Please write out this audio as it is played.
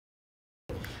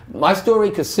My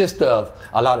story consists of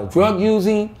a lot of drug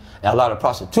using, a lot of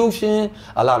prostitution,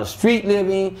 a lot of street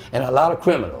living, and a lot of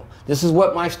criminal. This is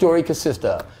what my story consists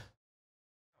of.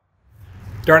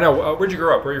 Darnell, where'd you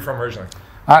grow up? Where are you from originally?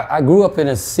 I grew up in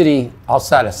a city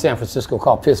outside of San Francisco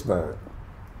called Pittsburgh.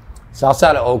 It's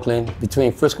outside of Oakland,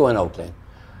 between Frisco and Oakland.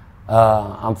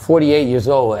 I'm 48 years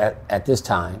old at this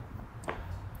time.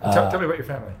 Tell me about your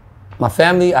family. My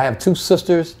family, I have 2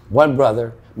 sisters, 1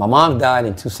 brother. My mom died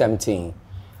in 2017.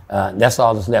 That's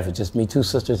all that's left. It's just me, 2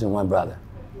 sisters and 1 brother.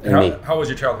 And me. How was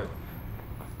your childhood?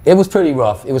 It was pretty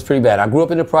rough. It was pretty bad. I grew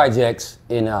up in the projects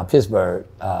in Pittsburgh.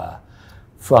 We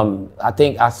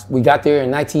got there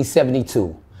in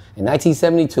 1972. In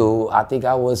 1972, I think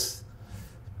I was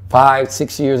 5,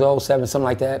 6 years old, 7, something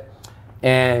like that.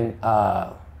 And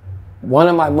one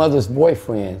of my mother's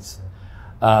boyfriends,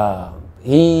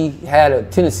 he had a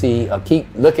tendency of keep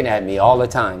looking at me all the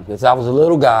time because I was a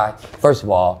little guy, first of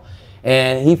all,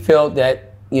 and he felt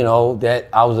that, you know, that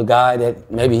I was a guy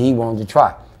that maybe he wanted to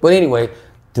try. But anyway,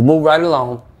 to move right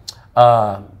along,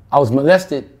 I was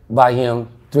molested by him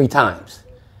 3 times.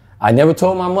 I never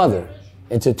told my mother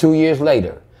until 2 years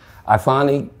later. I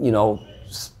finally, you know,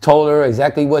 told her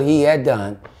exactly what he had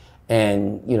done,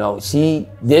 and, you know, she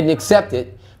didn't accept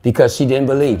it because she didn't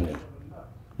believe me,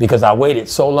 because I waited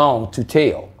so long to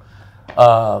tell.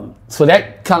 So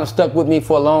that kind of stuck with me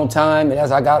for a long time, and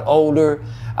as I got older,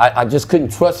 I just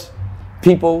couldn't trust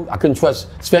people. I couldn't trust,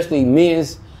 especially men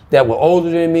that were older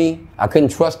than me. I couldn't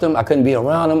trust them. I couldn't be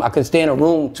around them. I couldn't stay in a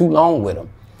room too long with them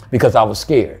because I was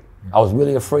scared. I was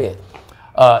really afraid.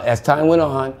 As time went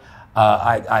on,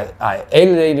 I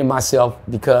alienated myself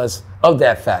because of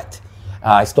that fact.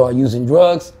 I started using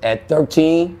drugs at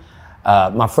 13.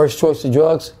 My first choice of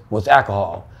drugs was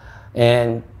alcohol.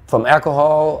 And from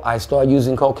alcohol, I started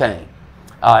using cocaine.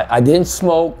 I didn't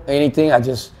smoke anything. I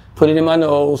just put it in my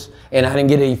nose, and I didn't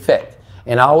get an effect.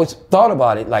 And I always thought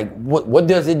about it, like, what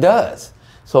does it does?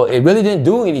 So it really didn't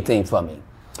do anything for me.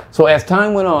 So as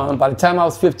time went on, by the time I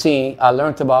was 15, I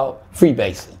learned about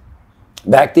freebasing.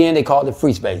 Back then, they called it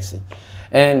freebasing.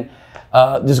 And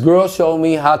this girl showed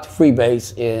me how to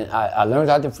freebase, and I learned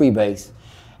how to freebase.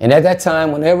 And at that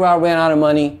time, whenever I ran out of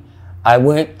money, I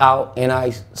went out and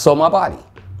I sold my body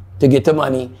to get the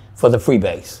money for the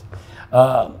freebase.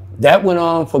 That went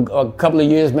on for a couple of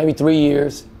years, maybe 3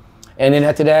 years. And then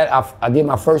after that, I did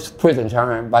my first prison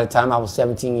term by the time I was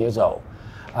 17 years old.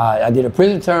 I did a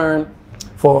prison term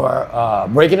for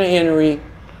breaking and entering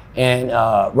and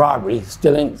robbery,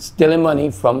 stealing money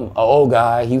from an old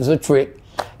guy. He was a trick,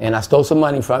 and I stole some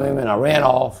money from him, and I ran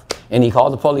off, and he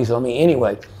called the police on me.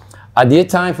 Anyway, I did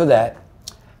time for that.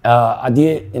 I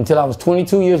did until I was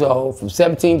 22 years old. From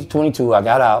 17 to 22, I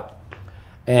got out.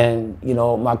 And, you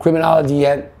know, my criminology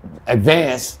had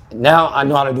advanced. Now I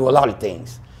know how to do a lot of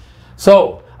things.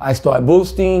 So I started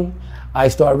boosting. I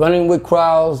started running with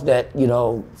crowds that, you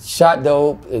know, shot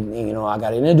dope. And you know, I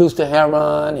got introduced to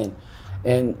heroin.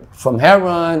 And from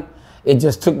heroin, it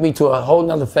just took me to a whole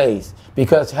nother phase.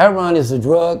 Because heroin is a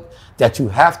drug that you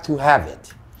have to have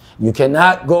it. You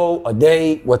cannot go a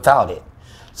day without it.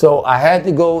 So I had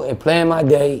to go and plan my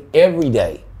day every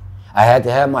day. I had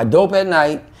to have my dope at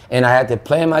night, and I had to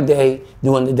plan my day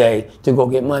during the day to go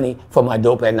get money for my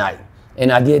dope at night. And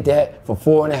I did that for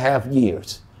 4.5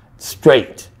 years,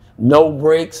 straight. No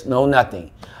breaks, no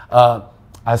nothing.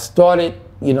 I started,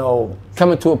 you know,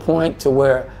 coming to a point to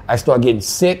where I started getting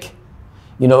sick,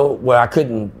 you know, where I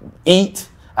couldn't eat,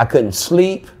 I couldn't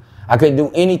sleep, I couldn't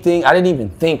do anything. I didn't even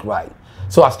think right.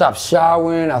 So I stopped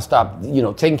showering, I stopped, you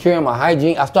know, taking care of my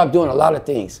hygiene. I stopped doing a lot of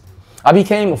things. I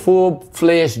became a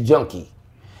full-fledged junkie.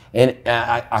 And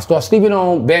I started sleeping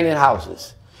on abandoned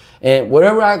houses. And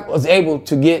whatever I was able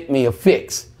to get me a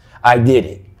fix, I did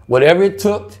it. Whatever it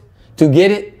took to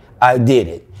get it, I did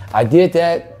it. I did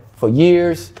that for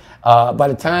years. By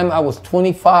the time I was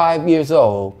 25 years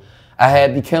old, I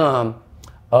had become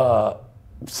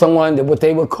someone that what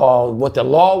the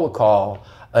law would call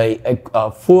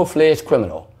a full-fledged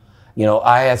criminal. You know,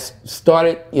 I had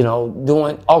started, you know,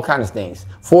 doing all kinds of things.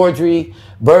 Forgery,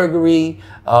 burglary,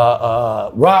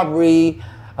 robbery,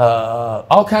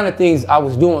 all kinds of things I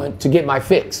was doing to get my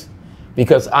fix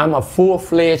because I'm a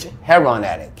full-fledged heroin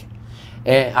addict.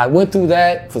 And I went through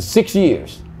that for 6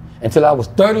 years until I was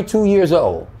 32 years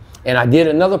old. And I did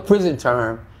another prison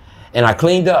term and I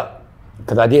cleaned up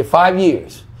because I did 5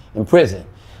 years in prison.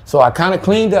 So I kind of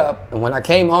cleaned up, and when I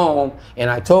came home and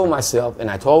I told myself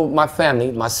and I told my family,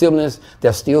 my siblings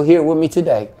that's still here with me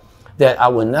today, that I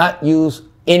would not use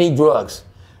any drugs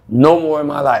no more in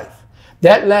my life.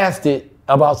 That lasted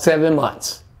about 7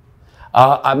 months.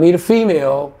 I met a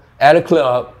female at a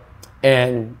club,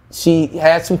 and she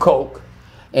had some coke,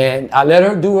 And I let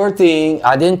her do her thing.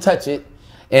 I didn't touch it.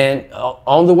 And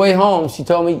on the way home, she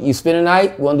told me, you spend the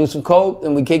night, we're gonna do some coke,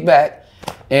 and we kick back.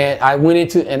 And I went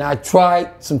into, and I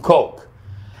tried some coke.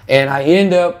 And I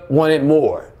end up wanting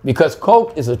more because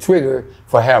coke is a trigger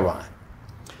for heroin.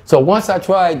 So once I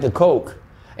tried the coke,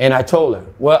 and I told her,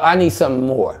 well, I need something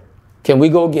more. Can we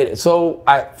go get it? So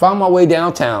I found my way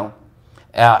downtown.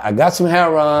 I got some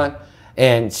heroin,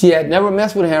 and she had never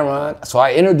messed with heroin, so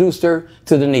I introduced her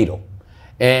to the needle.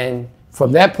 And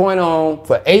from that point on,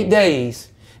 for 8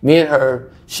 days, me and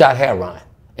her shot heroin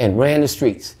and ran the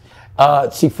streets.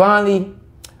 She finally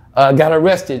got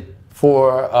arrested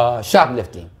for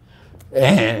shoplifting.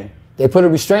 And they put a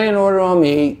restraining order on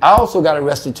me. I also got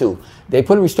arrested too. They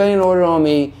put a restraining order on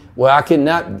me where I could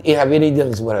not have any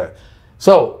dealings with her.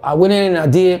 So I went in and I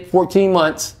did 14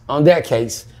 months on that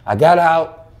case. I got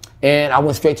out and I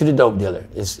went straight to the dope dealer.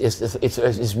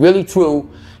 It's really true.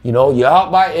 You know, you're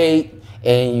out by 8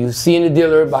 and you seeing the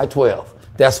dealer by 12.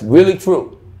 That's really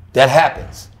true. That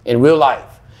happens in real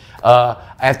life.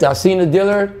 After I seen the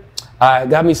dealer, I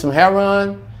got me some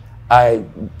heroin. I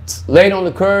laid on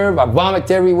the curb. I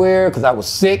vomited everywhere because I was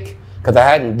sick, because I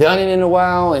hadn't done it in a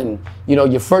while. And, you know,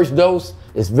 your first dose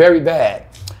is very bad.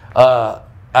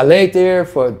 I laid there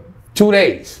for 2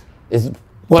 days, is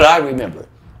what I remember.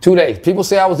 2 days. People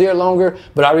say I was there longer,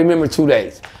 but I remember 2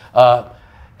 days.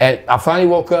 And I finally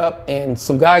woke up, and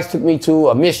some guys took me to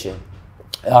a mission.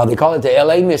 They call it the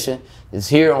LA mission. It's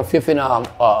here on 5th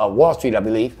and Wall Street, I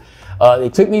believe. They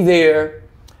took me there.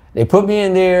 They put me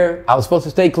in there. I was supposed to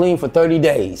stay clean for 30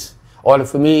 days in order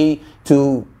for me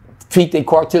to treat the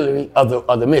cartillery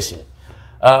of the mission.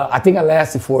 I think I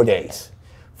lasted 4 days.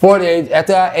 4 days.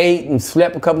 After I ate and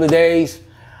slept a couple of days,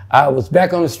 I was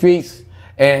back on the streets,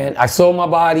 and I sold my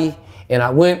body, and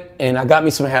I went and I got me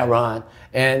some heroin.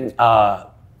 And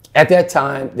at that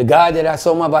time, the guy that I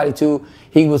sold my body to,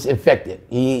 he was infected.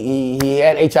 He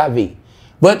had HIV.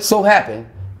 But so happened,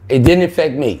 it didn't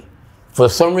affect me. For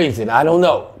some reason, I don't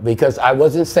know, because I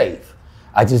wasn't safe.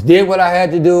 I just did what I had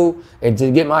to do and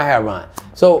to get my heroin.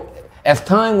 So as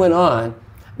time went on,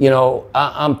 you know,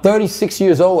 I'm 36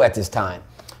 years old at this time.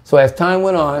 So as time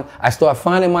went on, I started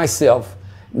finding myself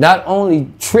not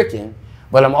only tricking,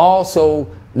 but I'm also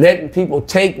letting people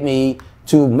take me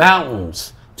to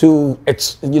mountains, to,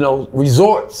 you know,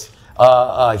 resorts,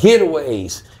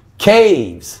 hitaways,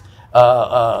 caves,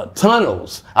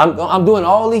 tunnels. I'm doing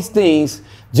all these things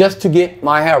just to get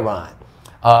my heroin.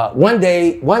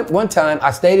 One time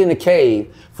I stayed in a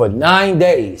cave for 9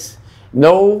 days.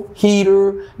 No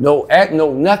heater, no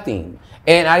nothing.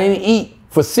 And I didn't eat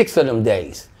for 6 of them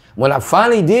days. When I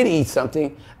finally did eat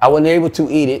something, I wasn't able to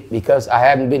eat it because I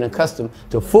hadn't been accustomed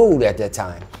to food at that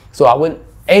time. So I wasn't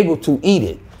able to eat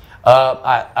it.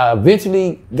 I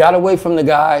eventually got away from the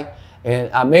guy,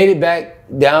 and I made it back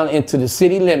down into the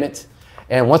city limits.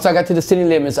 And once I got to the city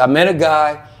limits, I met a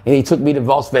guy, and he took me to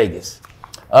Las Vegas.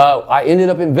 I ended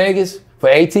up in Vegas for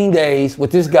 18 days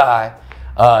with this guy.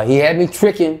 He had me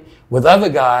tricking with other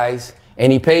guys,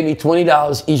 and he paid me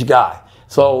 $20 each guy.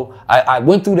 So I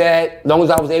went through that as long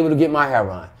as I was able to get my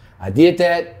heroin. I did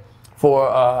that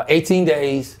for 18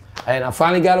 days, and I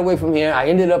finally got away from here. I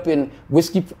ended up in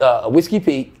Whiskey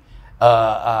Peak.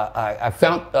 I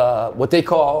found what they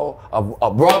call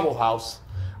a Bravo house,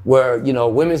 where, you know,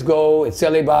 women's go and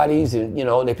sell their bodies, and, you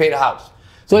know, they pay the house.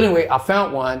 So anyway, I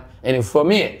found one, and it was for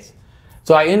men's.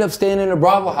 So I ended up staying in the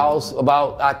Bravo house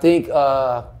about, I think,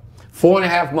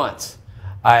 4.5 months.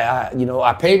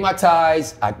 I paid my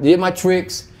tithes, I did my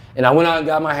tricks, and I went out and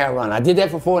got my heroin. I did that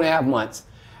for 4.5 months.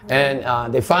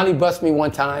 And they finally busted me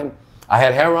one time. I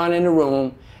had heroin in the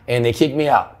room, and they kicked me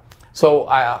out. So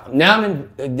now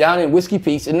I'm down in Whiskey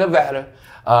Peak in Nevada,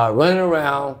 running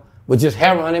around with just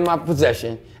heroin in my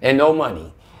possession and no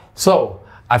money. So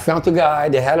I found a guy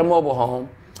that had a mobile home.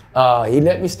 He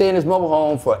let me stay in his mobile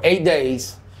home for 8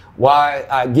 days while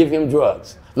I give him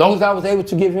drugs. As long as I was able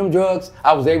to give him drugs,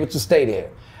 I was able to stay there.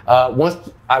 Once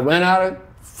I ran out of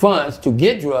funds to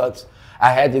get drugs,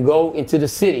 I had to go into the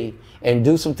city and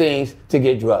do some things to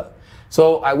get drugs.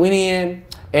 So I went in,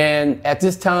 and at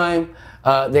this time,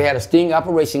 they had a sting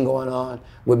operation going on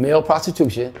with male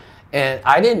prostitution, and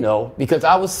I didn't know because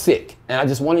I was sick and I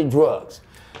just wanted drugs.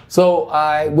 So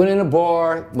I went in a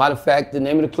bar. Matter of fact, the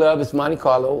name of the club is Monte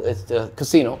Carlo. It's the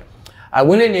casino. I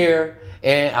went in there,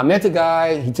 and I met the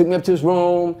guy. He took me up to his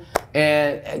room,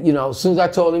 and, you know, as soon as I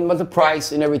told him about the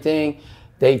price and everything,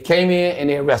 they came in and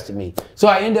they arrested me. So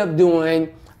I ended up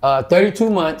doing 32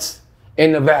 months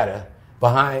in Nevada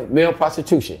behind male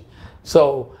prostitution.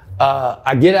 So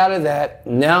I get out of that.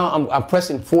 Now I'm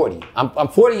pressing 40. I'm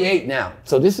 48 now.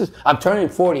 So I'm turning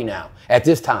 40 now at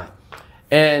this time.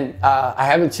 And I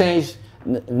haven't changed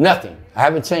nothing. I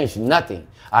haven't changed nothing.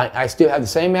 I still have the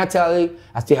same mentality.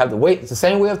 I still have the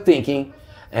same way of thinking.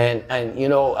 And you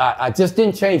know, I just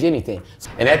didn't change anything.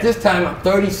 And at this time, I'm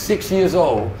 36 years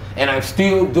old, and I'm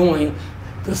still doing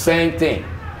the same thing.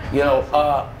 You know,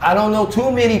 I don't know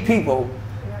too many people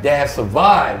that have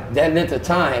survived that length of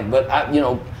time, but I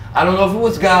don't know if it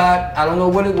was God, I don't know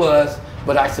what it was,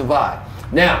 but I survived.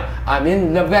 Now, I'm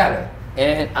in Nevada,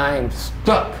 and I'm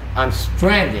stuck, I'm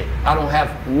stranded. I don't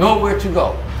have nowhere to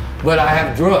go, but I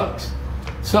have drugs.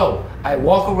 So I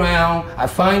walk around, I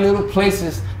find little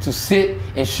places to sit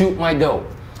and shoot my dope.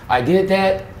 I did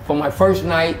that for my first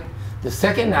night. The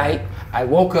second night, I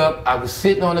woke up, I was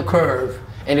sitting on the curb,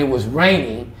 and it was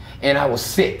raining, and I was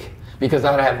sick because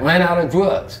I had ran out of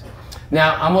drugs.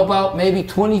 Now, I'm about maybe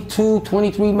 22,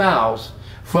 23 miles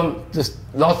from the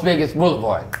Las Vegas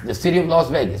Boulevard, the city of Las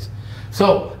Vegas.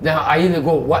 So now I either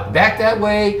go back that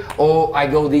way or I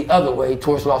go the other way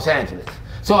towards Los Angeles.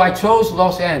 So I chose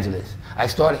Los Angeles. I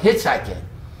started hitchhiking.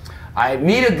 I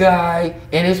meet a guy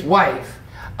and his wife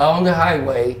on the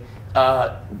highway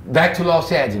back to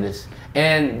Los Angeles,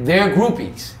 and they're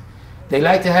groupies. They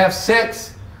like to have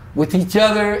sex with each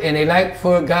other, and they like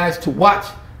for guys to watch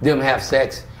them have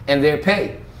sex, and they're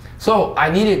paid. So I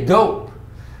needed dope.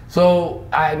 So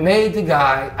I made the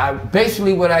guy,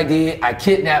 basically what I did, I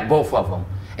kidnapped both of them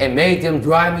and made them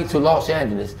drive me to Los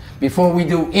Angeles before we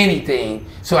do anything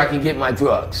so I can get my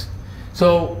drugs.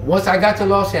 So once I got to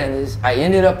Los Angeles, I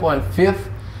ended up on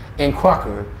 5th and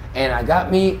Crocker, and I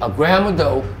got me a gram of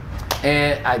dope,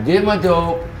 and I did my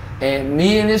dope, and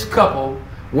me and this couple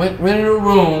rented a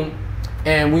room,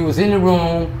 and we was in the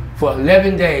room for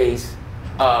 11 days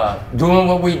doing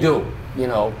what we do, you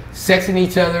know, sexing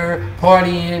each other,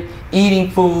 partying, eating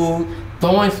food,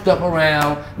 throwing stuff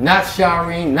around, not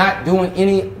showering, not doing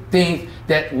anything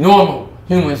that normal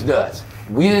humans does.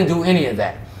 We didn't do any of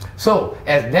that. So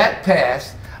as that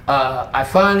passed, I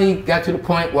finally got to the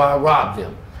point where I robbed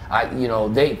them.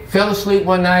 They fell asleep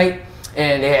one night,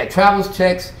 and they had traveler's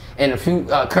checks and a few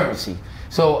currency.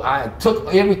 So I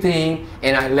took everything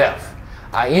and I left.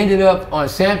 I ended up on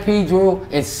San Pedro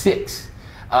and 6.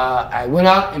 I went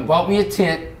out and bought me a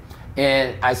tent,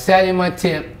 and I sat in my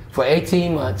tent for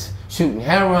 18 months, shooting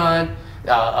heroin,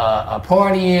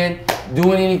 partying,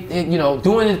 doing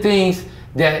the things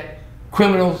that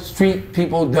criminal street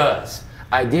people does.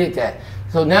 I did that.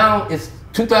 So now it's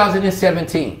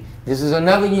 2017. This is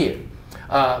another year.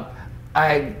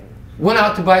 I went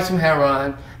out to buy some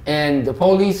heroin, and the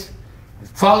police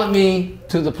followed me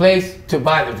to the place to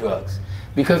buy the drugs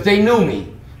because they knew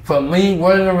me from me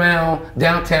running around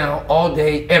downtown all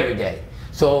day, every day.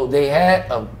 So they had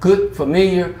a good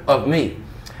familiar of me.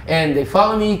 And they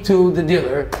followed me to the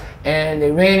dealer, and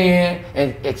they ran in,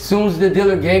 and as soon as the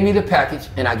dealer gave me the package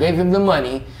and I gave him the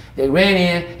money, they ran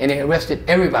in and they arrested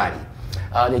everybody.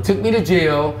 They took me to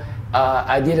jail.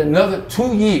 I did another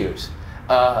 2 years,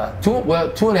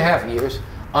 2.5 years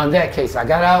on that case. I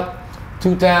got out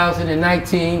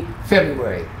 2019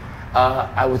 February.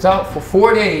 I was out for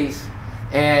 4 days,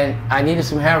 and I needed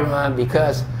some heroin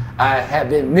because I had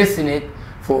been missing it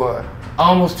for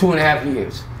almost 2.5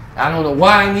 years. I don't know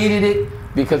why I needed it,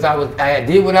 because I had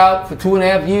did without for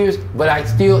 2.5 years, but I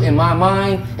still, in my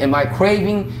mind and my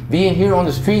craving, being here on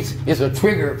the streets is a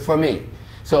trigger for me.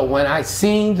 So when I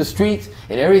seen the streets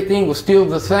and everything was still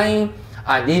the same,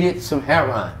 I needed some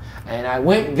heroin. And I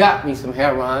went and got me some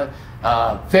heroin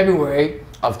February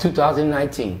of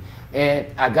 2019. And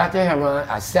I got the heroin,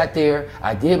 I sat there,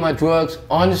 I did my drugs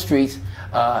on the streets.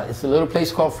 It's a little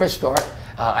place called Fresh Start.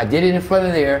 I did it in front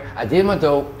of there, I did my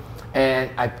dope, and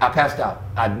I passed out.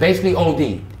 I basically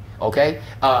OD'd, okay?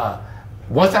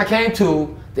 Once I came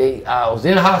to, I was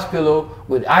in the hospital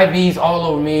with IVs all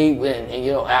over me, and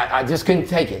you know, I just couldn't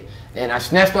take it. And I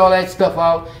snatched all that stuff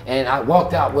out, and I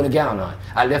walked out with a gown on.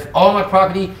 I left all my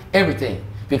property, everything,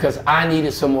 because I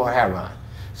needed some more heroin.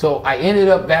 So I ended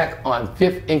up back on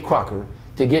 5th and Crocker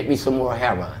to get me some more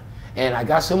heroin. And I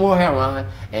got some more heroin,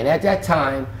 and at that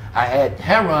time, I had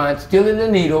heroin still in the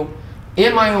needle,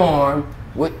 in my arm,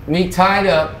 with me tied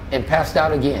up and passed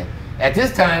out again. At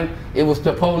this time, it was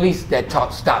the police that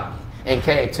stopped me and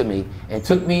came to me and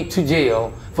took me to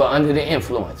jail for under the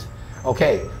influence.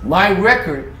 Okay, my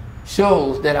record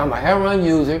shows that I'm a heroin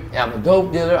user, I'm a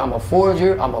dope dealer, I'm a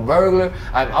forger, I'm a burglar,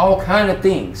 I'm all kind of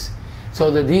things.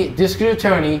 So the district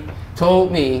attorney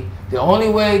told me the only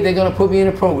way they're gonna put me in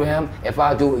the program if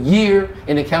I do a year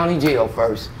in the county jail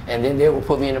first, and then they will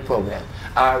put me in the program.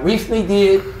 I recently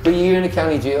did the year in the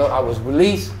county jail. I was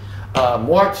released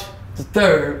March the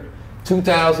 3rd,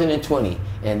 2020,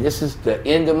 and this is the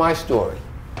end of my story.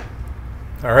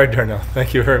 All right, Darnell.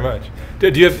 Thank you very much. Do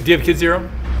you have kids of your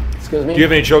own? Excuse me? Do you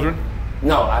have any children?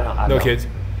 No, I don't. No kids?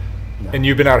 No. And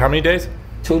you've been out how many days?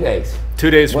 2 days. 2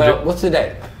 days. Well, what's the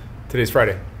date? Today's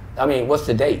Friday. I mean, what's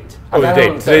the date? Oh, the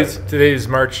date. Today's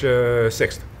March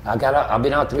 6th. I've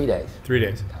been out 3 days. 3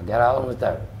 days. I got out on the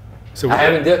 3rd. So I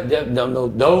haven't done no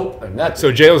dope or nothing.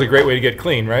 So jail's a great way to get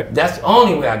clean, right? That's the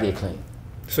only way I get clean.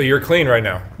 So you're clean right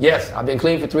now? Yes, I've been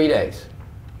clean for 3 days.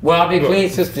 Well, I've been clean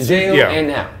since the jail and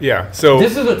now. Yeah. So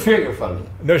this is a trigger for me.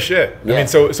 No shit. Yeah. I mean,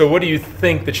 so what do you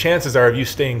think the chances are of you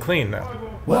staying clean now?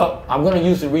 Well, I'm going to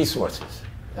use the resources.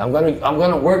 I'm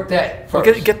gonna work that first.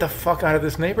 Well, get the fuck out of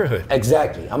this neighborhood.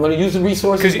 Exactly. I'm going to use the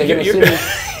resources. They're going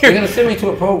to send me to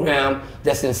a program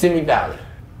that's in Simi Valley.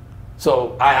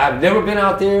 So I've never been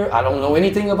out there. I don't know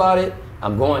anything about it.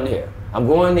 I'm going there. I'm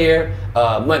going there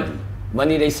Monday.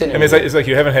 Monday they send me. I mean, it's like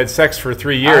you haven't had sex for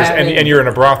 3 years and you're in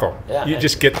a brothel. Yeah, you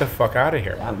just get the fuck out of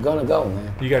here. I'm gonna go,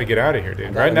 man. You got to get out of here,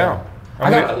 dude. Right now. I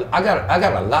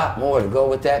got a lot more to go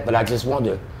with that, but I just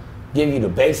wanted to give you the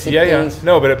basic things. Yeah.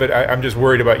 No, but I'm just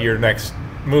worried about your next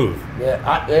move.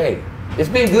 Yeah. Hey, it's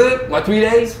been good. My 3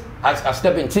 days. I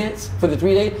slept in tents for the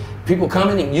 3 days. People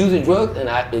coming and using drugs, and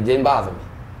it didn't bother me.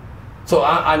 So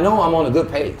I know I'm on a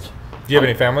good page. Do you have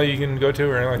any family you can go to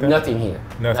or anything like that? Nothing here.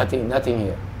 Nothing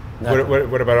here. Nothing.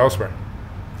 What about elsewhere?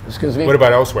 Excuse me? What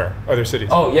about elsewhere? Other cities?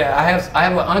 Oh yeah, I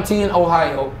have an auntie in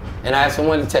Ohio, and I have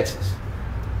someone in Texas.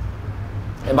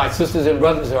 And my sisters and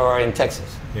brothers are in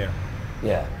Texas. Yeah.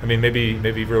 Yeah. I mean, maybe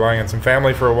relying on some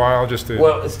family for a while just to.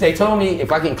 Well, they told me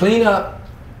if I can clean up,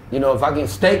 if I can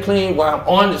stay clean while I'm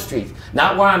on the streets,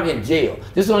 not while I'm in jail.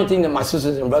 This is the only thing that my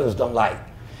sisters and brothers don't like.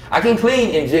 I can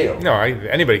clean in jail. No,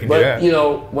 anybody can do that.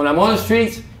 But when I'm on the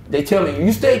streets, they tell me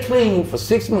you stay clean for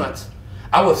 6 months.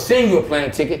 I will send you a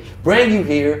plane ticket, bring you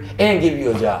here, and give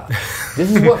you a job.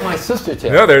 This is what my sister tells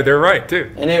me. No, they're right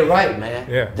too. And they're right, man.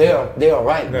 Yeah. They are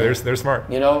right. No, they're smart.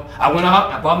 I went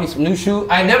out, I bought me some new shoes.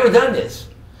 I never done this.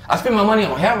 I spent my money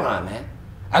on heroin, man.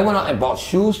 I went out and bought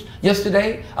shoes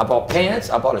yesterday. I bought pants.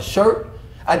 I bought a shirt.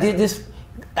 I did this.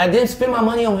 I didn't spend my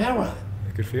money on heroin.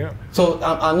 Good for you. So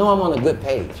I know I'm on a good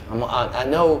page. I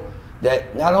know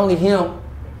that not only him,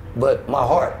 but my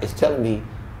heart is telling me,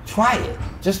 try it.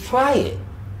 Just try it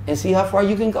and see how far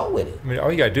you can go with it. I mean,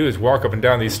 all you gotta do is walk up and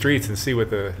down these streets and see what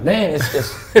the man. It's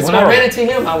when horrible. I ran into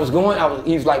him,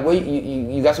 he was like, "Wait,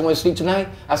 you got somewhere to sleep tonight?"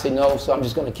 I said, "No, so I'm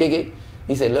just gonna kick it."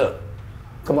 He said, "Look,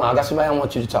 come on, I got somebody I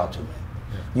want you to talk to, man.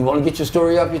 You want to get your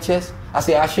story off your chest?" I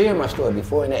said, "I shared my story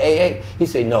before in the AA." He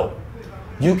said, "No,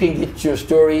 you can get your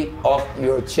story off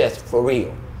your chest for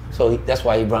real." So that's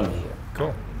why he brought me here.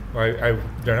 Cool. Well, I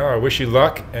don't know. I wish you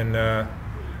luck, and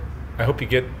I hope you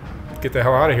get the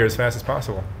hell out of here as fast as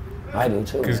possible. I do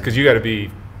too. Because you got to be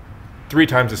 10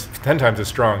 times as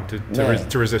strong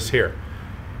to resist here.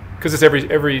 Because it's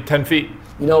every 10 feet.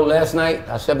 Last night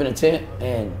I slept in a tent,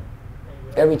 and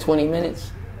every 20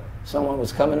 minutes, someone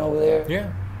was coming over there. Yeah.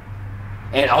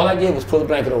 And all I did was pull a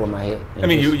blanket over my head. I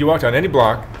mean, you walk down any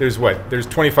block. There's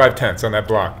 25 tents on that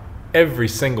block. Every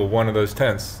single one of those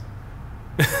tents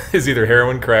is either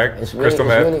heroin, crack, crystal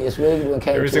meth. It's really when it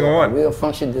came to a real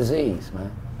function disease, man.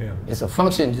 Yeah. It's a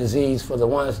function disease for the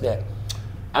ones that,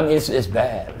 it's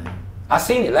bad, man. I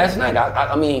seen it last night.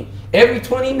 I mean, every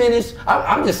 20 minutes,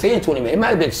 I'm just saying 20 minutes. It might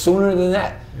have been sooner than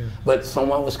that. Yeah. But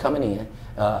someone was coming in,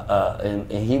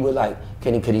 and he was like,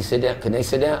 can he sit down? Can they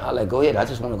sit down? I was like, go ahead. I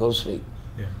just want to go to sleep.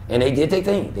 Yeah. And they did their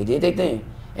thing.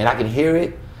 And I can hear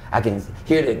it. I can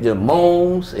hear the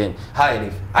moans and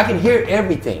I can hear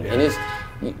everything. And it's,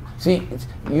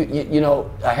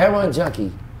 a heroin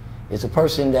junkie is a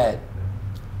person that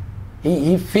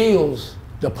he feels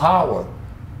the power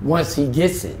once he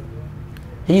gets it.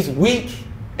 He's weak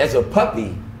as a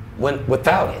puppy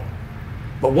without it.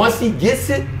 But once he gets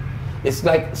it, it's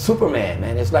like Superman,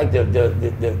 man. It's like the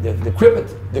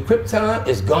krypton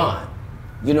is gone.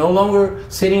 You're no longer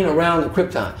sitting around the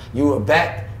krypton. You are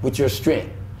back with your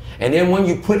strength. And then when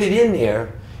you put it in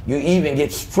there, you even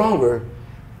get stronger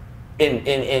in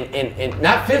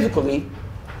not physically,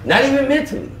 not even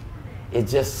mentally.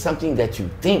 It's just something that you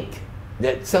think,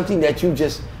 something that you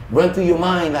just run through your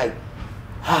mind like,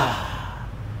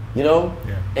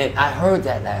 Yeah. And I heard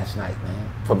that last night,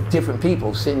 man, from different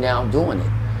people sitting down doing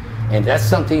it. And that's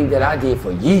something that I did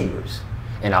for years.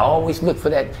 And I always look for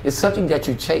that. It's something that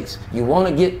you chase. You want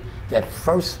to get that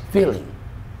first feeling,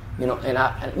 and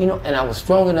I was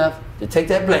strong enough to take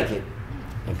that blanket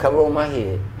and cover over my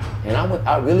head. And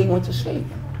I really went to sleep.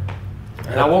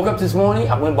 And I woke up this morning,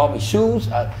 I went and bought me shoes,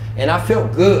 and I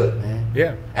felt good, man.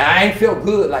 Yeah. And I ain't felt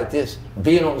good like this,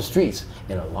 being on the streets,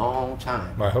 in a long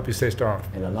time. Well, I hope you stay strong.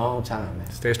 In a long time, man.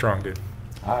 Stay strong, dude.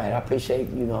 All right, I appreciate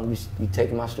you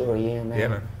taking my story in, man. Yeah,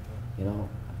 man.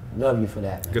 Love you for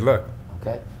that, man. Good luck.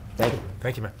 Okay, thank you.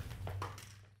 Thank you, man.